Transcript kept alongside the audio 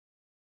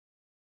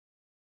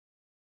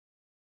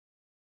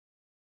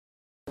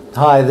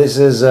Hi, this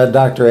is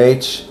Dr.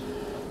 H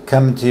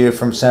coming to you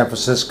from San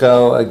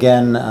Francisco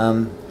again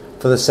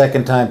for the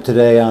second time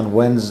today on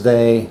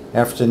Wednesday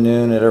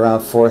afternoon at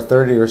around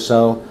 4:30 or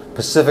so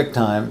Pacific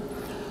time.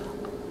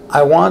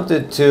 I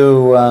wanted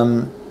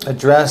to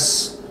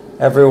address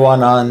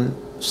everyone on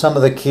some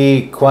of the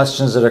key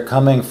questions that are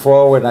coming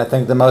forward. I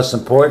think the most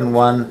important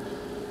one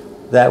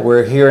that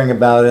we're hearing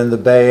about in the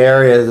Bay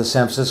Area, the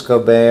San Francisco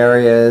Bay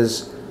Area,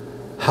 is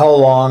how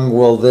long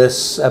will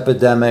this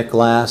epidemic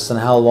last and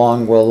how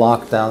long will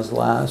lockdowns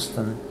last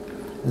and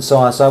so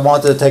on. So I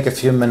wanted to take a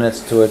few minutes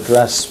to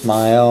address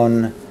my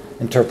own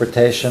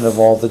interpretation of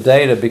all the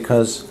data,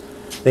 because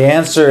the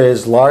answer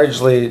is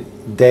largely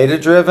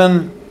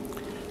data-driven,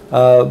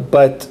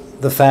 but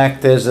the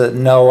fact is that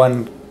no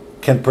one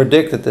can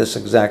predict at this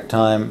exact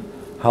time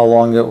how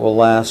long it will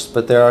last,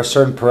 but there are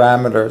certain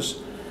parameters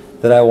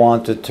that I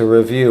wanted to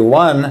review.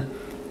 One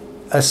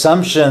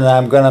assumption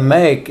I'm going to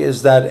make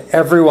is that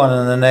everyone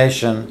in the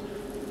nation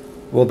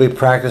will be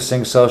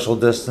practicing social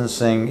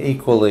distancing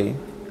equally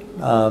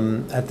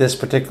at this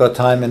particular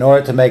time in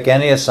order to make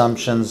any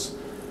assumptions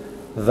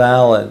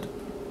valid.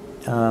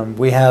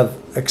 We have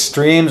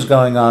extremes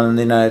going on in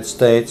the United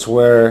States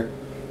where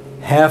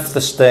half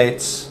the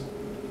states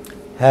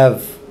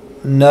have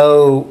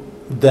no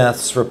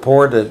deaths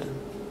reported,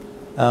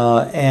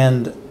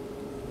 and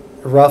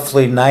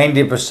roughly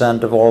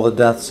 90% of all the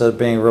deaths that are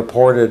being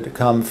reported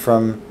come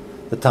from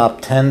the top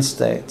 10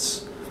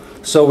 states.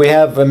 So we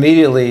have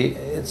immediately,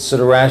 it's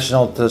sort of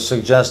rational to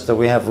suggest that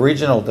we have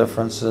regional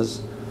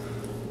differences.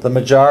 The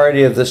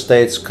majority of the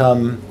states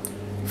come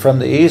from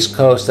the East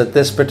Coast at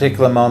this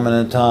particular moment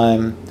in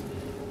time,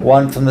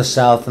 one from the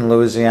South in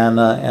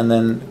Louisiana, and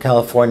then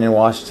California and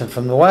Washington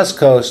from the West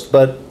Coast.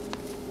 But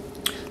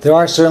there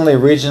are certainly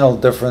regional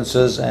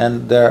differences,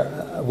 and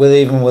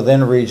even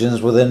within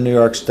regions, within New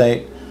York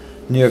State,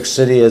 New York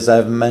City, as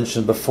I've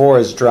mentioned before,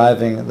 is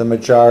driving the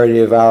majority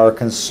of our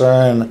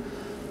concern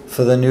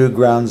for the new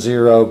ground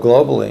zero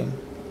globally.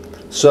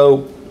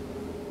 So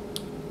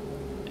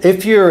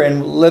if you're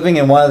living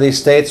in one of these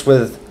states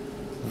with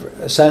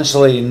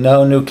essentially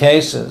no new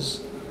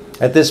cases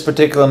at this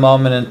particular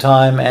moment in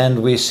time,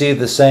 and we see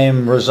the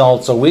same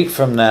results a week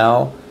from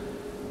now,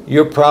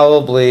 you're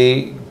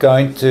probably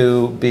going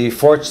to be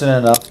fortunate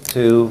enough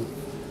to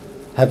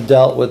have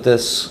dealt with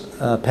this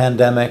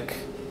pandemic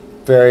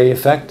very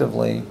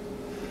effectively.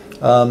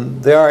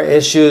 There are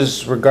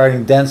issues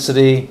regarding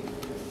density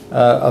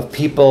of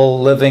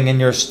people living in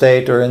your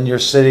state or in your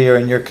city or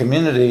in your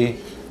community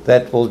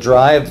that will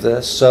drive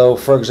this. So,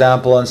 for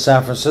example, in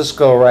San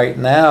Francisco right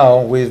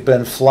now, we've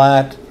been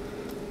flat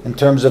in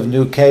terms of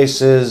new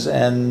cases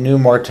and new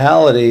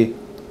mortality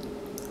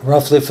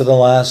roughly for the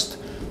last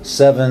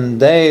 7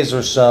 days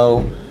or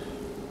so,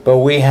 but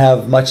we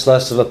have much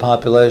less of a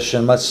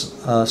population, much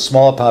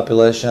smaller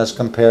population as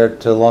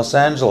compared to Los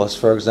Angeles,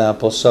 for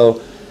example.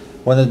 So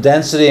when the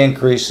density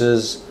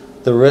increases,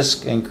 the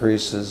risk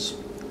increases.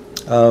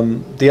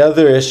 The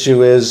other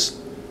issue is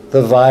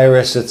the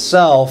virus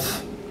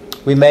itself.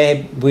 We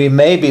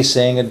may be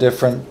seeing a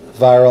different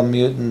viral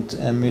mutant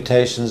and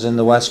mutations in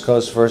the West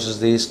Coast versus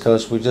the East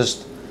Coast. We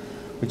just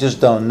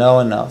don't know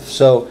enough.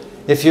 So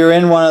if you're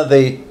in one of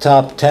the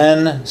top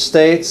 10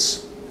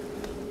 states,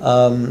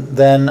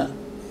 then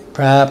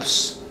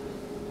perhaps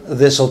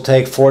this will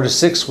take 4 to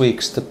 6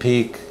 weeks to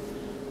peak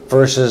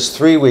versus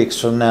 3 weeks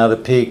from now to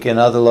peak in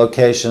other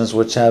locations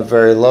which have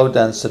very low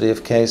density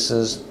of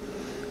cases.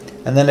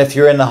 And then if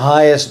you're in the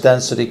highest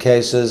density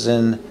cases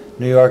in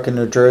New York and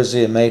New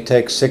Jersey, it may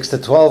take 6 to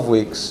 12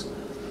 weeks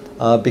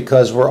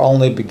because we're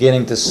only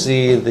beginning to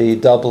see the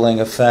doubling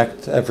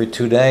effect every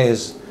 2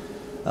 days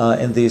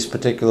in these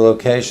particular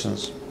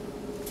locations.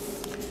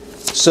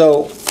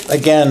 So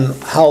again,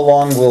 how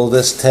long will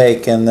this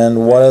take, and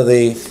then what are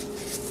the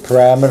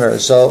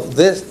parameters? So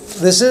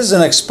this is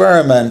an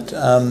experiment.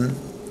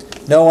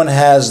 No one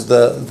has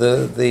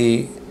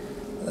the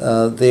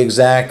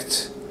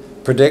exact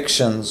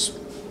predictions,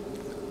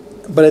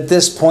 but at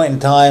this point in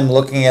time,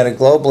 looking at it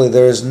globally,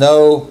 there is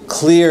no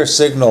clear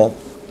signal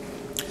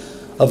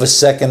of a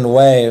second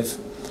wave.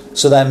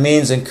 So that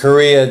means in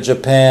Korea,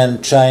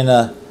 Japan,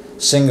 China,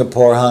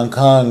 Singapore, Hong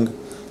Kong,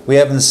 we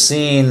haven't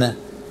seen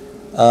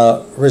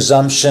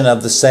resumption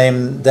of the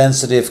same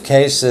density of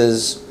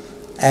cases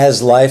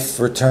as life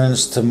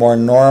returns to more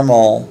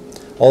normal,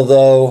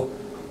 although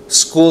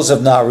schools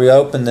have not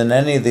reopened in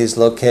any of these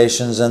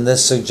locations, and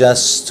this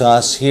suggests to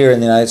us here in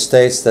the United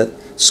States that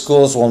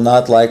schools will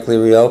not likely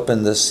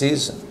reopen this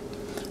season.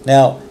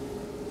 Now,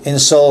 in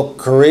Seoul,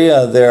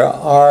 Korea, there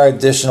are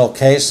additional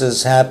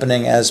cases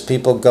happening as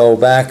people go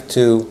back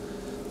to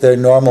their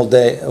normal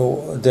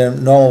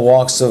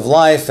walks of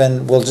life,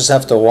 and we'll just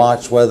have to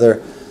watch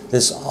whether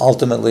this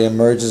ultimately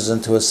emerges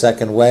into a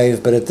second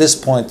wave, but at this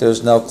point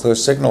there's no clear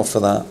signal for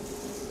that.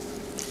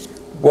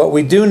 What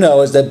we do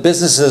know is that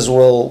businesses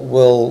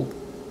will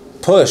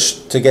push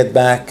to get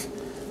back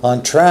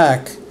on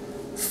track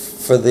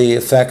for the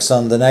effects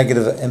on the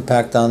negative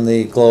impact on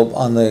the globe,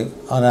 on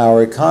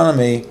our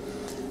economy,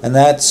 and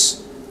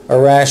that's a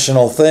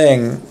rational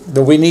thing,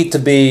 but we need to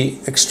be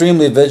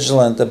extremely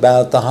vigilant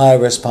about the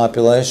high-risk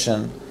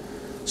population,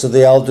 so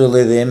the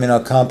elderly, the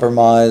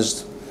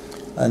immunocompromised,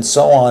 and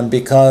so on,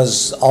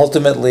 because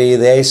ultimately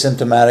the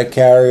asymptomatic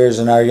carriers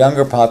in our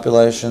younger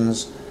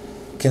populations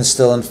can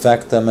still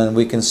infect them, and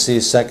we can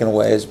see second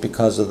waves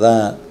because of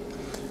that.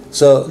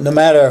 So no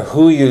matter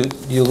who you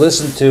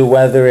listen to,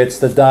 whether it's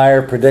the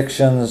dire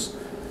predictions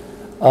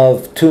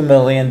of 2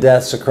 million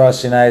deaths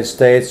across the United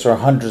States or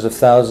hundreds of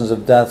thousands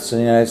of deaths in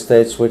the United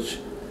States, which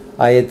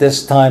I at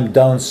this time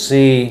don't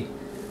see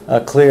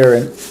clear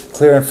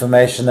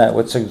information that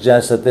would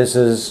suggest that this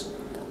is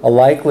a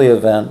likely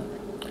event,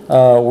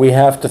 we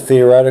have to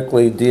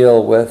theoretically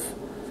deal with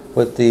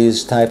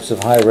these types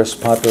of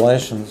high-risk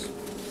populations.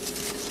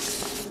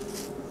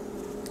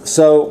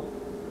 So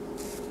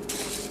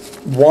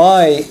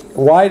why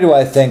do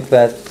I think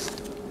that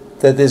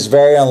it's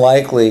very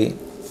unlikely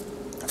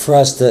for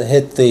us to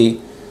hit the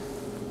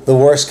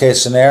worst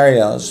case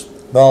scenarios?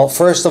 Well,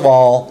 first of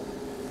all,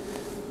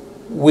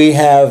 we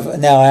have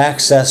now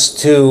access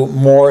to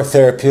more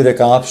therapeutic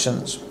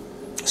options.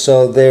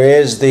 So there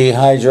is the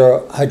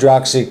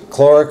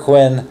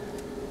hydroxychloroquine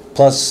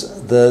plus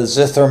the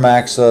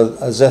Zithromax,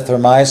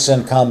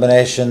 azithromycin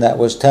combination that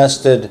was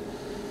tested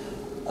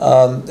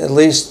at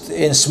least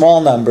in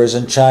small numbers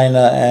in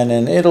China and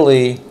in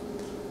Italy.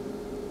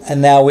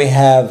 And now we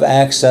have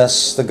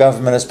access, the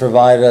government has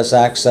provided us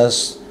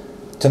access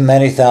to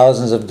many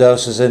thousands of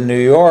doses in New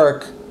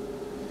York.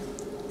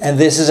 And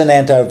this is an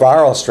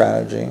antiviral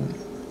strategy.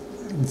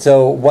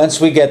 So once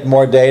we get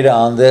more data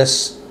on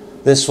this,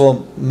 this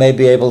will maybe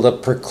be able to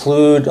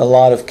preclude a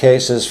lot of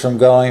cases from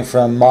going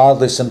from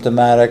mildly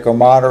symptomatic or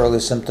moderately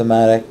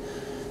symptomatic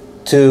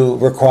to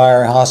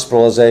requiring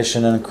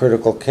hospitalization and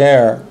critical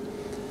care.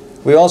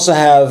 We also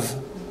have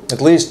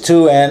at least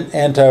 2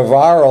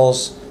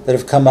 antivirals that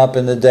have come up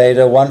in the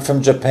data, one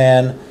from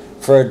Japan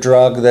for a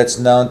drug that's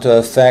known to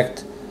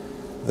affect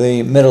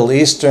the Middle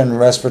Eastern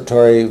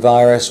respiratory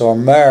virus, or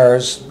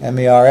MERS,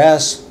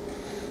 M-E-R-S,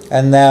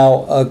 and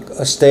now a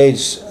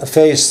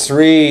phase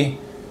 3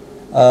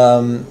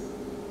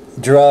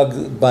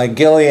 drug by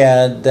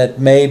Gilead that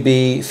may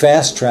be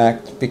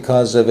fast-tracked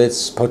because of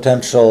its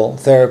potential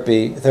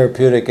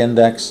therapeutic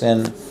index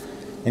in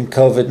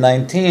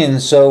COVID-19.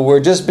 So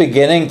we're just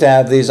beginning to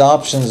have these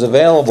options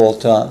available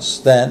to us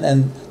then,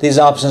 and these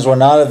options were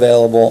not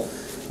available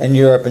in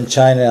Europe and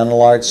China on a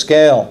large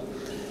scale.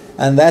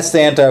 And that's the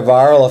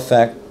antiviral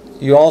effect.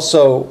 You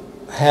also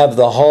have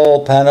the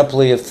whole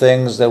panoply of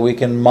things that we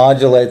can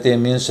modulate the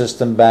immune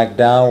system back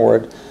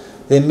downward.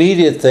 The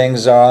immediate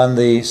things are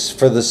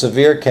for the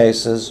severe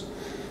cases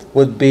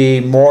would be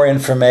more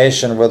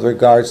information with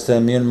regards to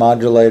immune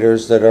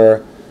modulators that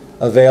are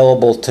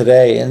available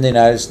today in the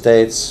United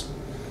States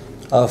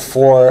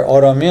for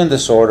autoimmune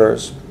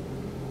disorders.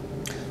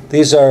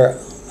 These are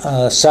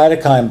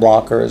cytokine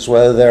blockers,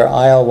 whether they're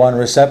IL-1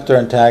 receptor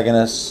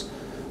antagonists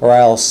or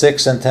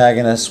IL-6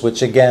 antagonists,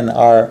 which again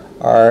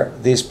are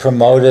these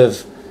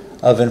promotive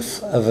of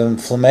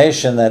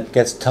inflammation that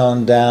gets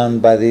toned down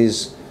by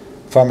these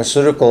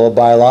pharmaceutical or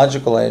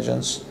biological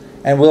agents.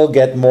 And we'll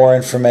get more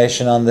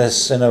information on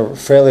this in a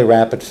fairly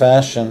rapid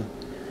fashion.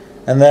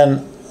 And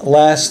then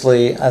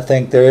lastly, I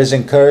think there is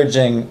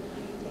encouraging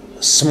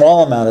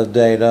small amount of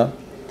data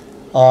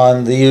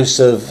on the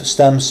use of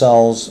stem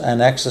cells and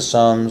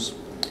exosomes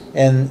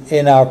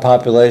in our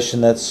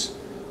population that's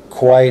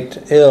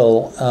quite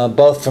ill,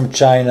 both from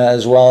China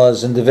as well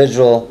as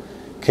individual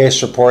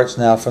case reports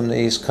now from the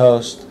East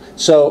Coast.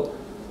 So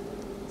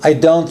I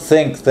don't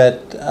think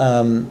that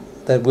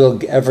that we'll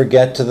ever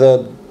get to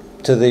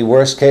the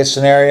worst case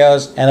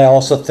scenarios, and I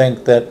also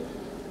think that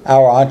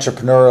our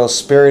entrepreneurial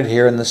spirit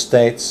here in the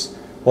States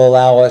will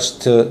allow us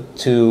to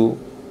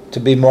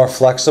be more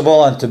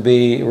flexible and to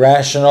be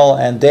rational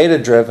and data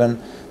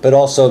driven, but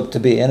also to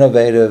be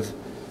innovative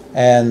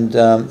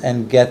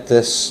and get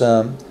this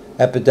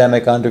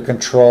epidemic under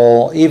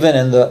control, even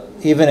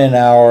in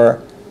our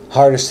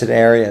hardest hit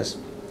areas.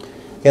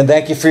 Again,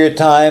 thank you for your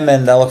time,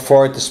 and I look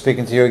forward to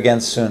speaking to you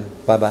again soon.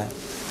 Bye-bye.